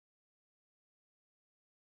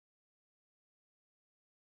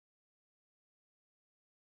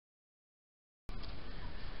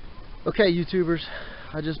Okay, YouTubers,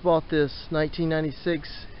 I just bought this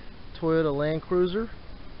 1996 Toyota Land Cruiser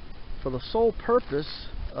for the sole purpose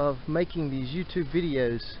of making these YouTube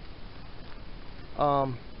videos.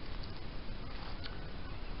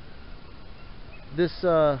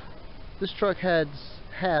 This truck has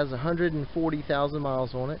 140,000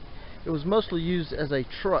 miles on it. It was mostly used as a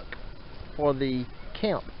truck for the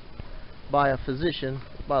camp by a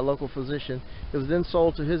local physician. It was then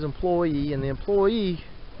sold to his employee, and the employee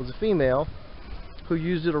was a female who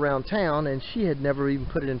used it around town, and she had never even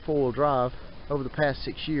put it in four-wheel drive over the past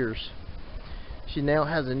 6 years. She now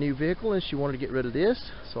has a new vehicle and she wanted to get rid of this,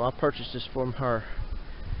 so I purchased this from her.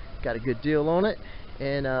 Got a good deal on it,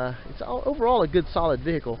 and it's overall a good solid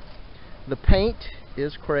vehicle. The paint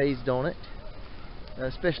is crazed on it,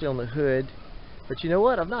 especially on the hood, but you know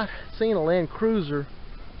what, I've not seen a Land Cruiser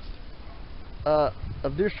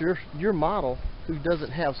of this your model who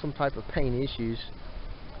doesn't have some type of paint issues.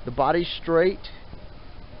 The body's straight.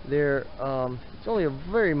 It's only a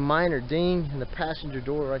very minor ding in the passenger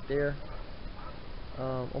door right there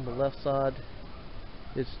on the left side.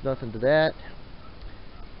 It's nothing to that.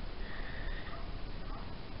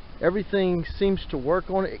 Everything seems to work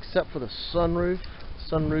on it except for the sunroof.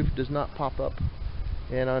 Sunroof does not pop up,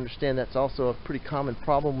 and I understand that's also a pretty common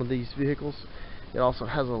problem with these vehicles. It also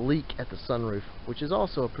has a leak at the sunroof, which is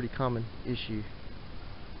also a pretty common issue.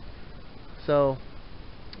 So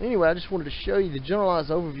anyway, I just wanted to show you the generalized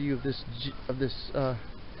overview of this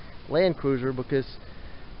Land Cruiser, because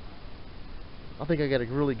I think I got a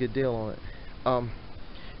really good deal on it.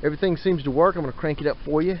 Everything seems to work. I'm going to crank it up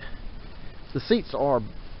for you. The seats are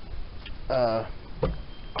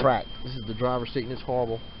cracked. This is the driver's seat and it's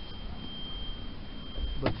horrible.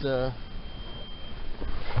 But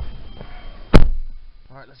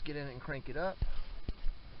alright, let's get in it and crank it up.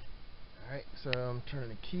 Alright, so I'm turning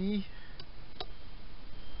the key.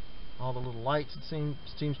 All the little lights, it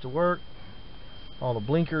seems to work. All the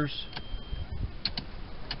blinkers.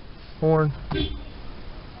 Horn.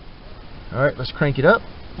 Alright, let's crank it up.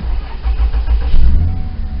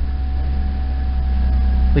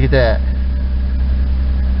 Look at that.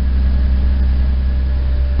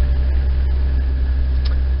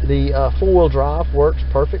 The four-wheel drive works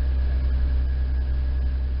perfect.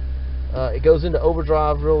 It goes into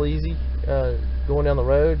overdrive real easy going down the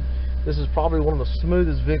road. This is probably one of the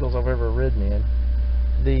smoothest vehicles I've ever ridden in.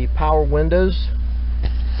 The power windows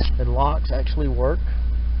and locks actually work.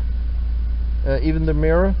 Even the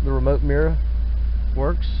mirror, the remote mirror,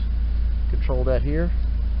 works. Control that here.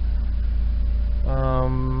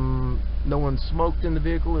 No one smoked in the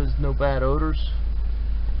vehicle. There's no bad odors.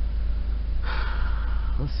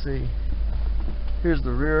 Let's see. Here's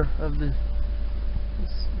the rear of the.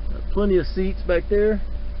 Plenty of seats back there.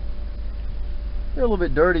 They're a little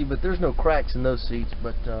bit dirty, but there's no cracks in those seats.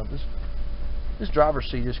 But this driver's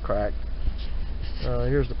seat is cracked.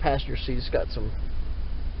 Here's the passenger seat. It's got some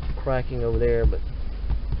cracking over there, but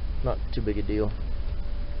not too big a deal.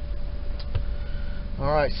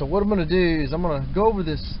 Alright, so what I'm going to do is I'm going to go over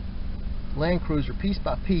this Land Cruiser piece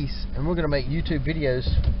by piece, and we're going to make YouTube videos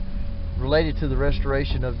related to the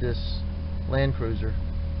restoration of this Land Cruiser.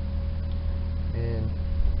 And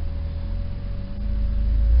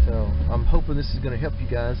so I'm hoping this is going to help you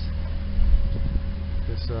guys,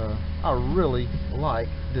 because I really like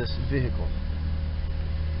this vehicle.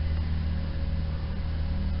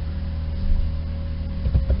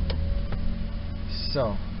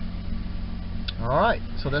 So alright,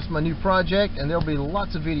 so that's my new project, and there'll be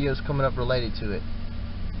lots of videos coming up related to it.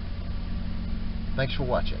 Thanks for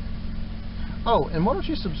watching. Oh, and why don't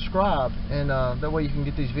you subscribe, and that way you can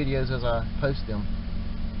get these videos as I post them.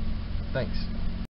 Thanks.